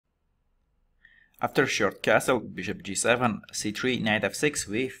After short castle, bishop g7, c3, knight f6,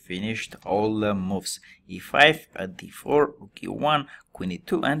 we finished all the moves. e5, d4, rook e1, queen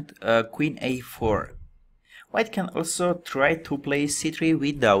e2, and queen a4. White can also try to play c3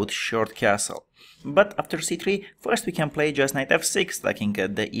 without short castle. But after c3, first we can play just knight f6, taking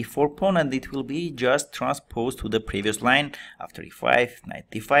the e4 pawn, and it will be just transposed to the previous line. After e5, knight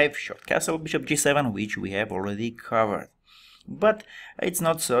d5, short castle, bishop g7, which we have already covered. But it's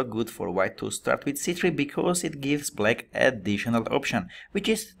not so good for white to start with c3 because it gives black additional option, which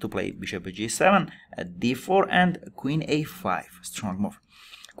is to play bishop g7, d4 and queen a5, strong move.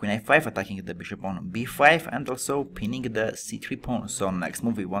 Queen a5 attacking the bishop on b5 and also pinning the c3 pawn, so next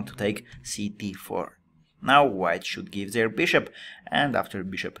move we want to take c4. Now white should give their bishop, and after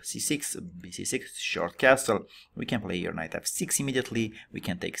bishop c6, bc6, short castle, we can play here knight f6 immediately. We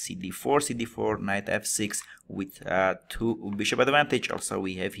can take cd4, knight f6 with 2 bishop advantage. Also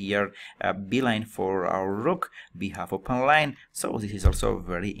we have here a b line for our rook, b half open line, so this is also a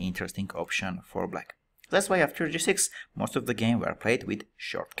very interesting option for black. That's why after g6, most of the game were played with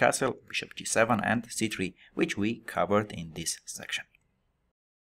short castle, bishop g7 and c3, which we covered in this section.